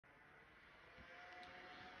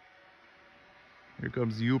Here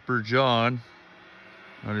comes Yooper John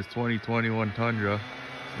on his 2021 Tundra.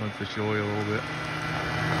 Just wants to show you a little bit.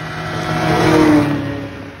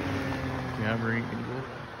 Camera ain't gonna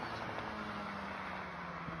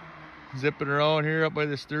go. Zipping around here up by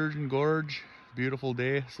the Sturgeon Gorge. Beautiful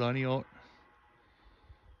day, sunny out.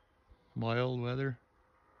 Mild weather.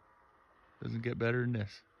 Doesn't get better than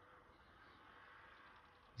this.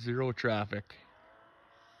 Zero traffic.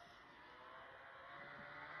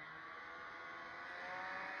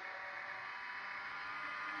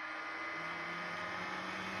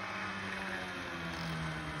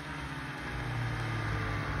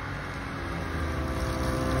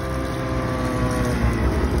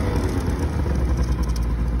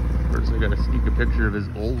 First I gotta sneak a picture of his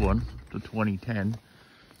old one, the 2010.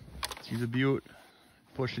 She's a beaut,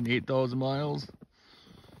 pushing 8,000 miles.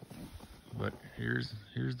 But here's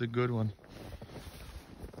the good one.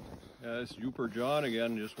 Yeah, this Yooper John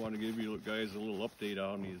again. Just want to give you guys a little update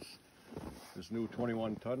on this new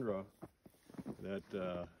 21 Tundra. That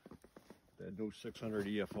new 600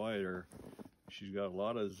 EFI there. She's got a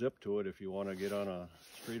lot of zip to it if you want to get on a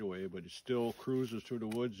straightaway, but it still cruises through the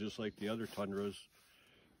woods just like the other Tundras.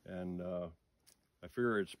 And I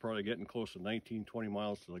figure it's probably getting close to 19-20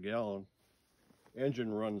 miles to the gallon.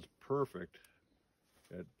 Engine runs perfect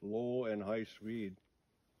at low and high speed.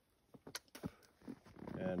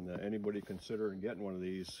 And anybody considering getting one of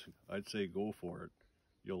these, I'd say go for it.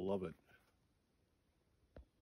 You'll love it.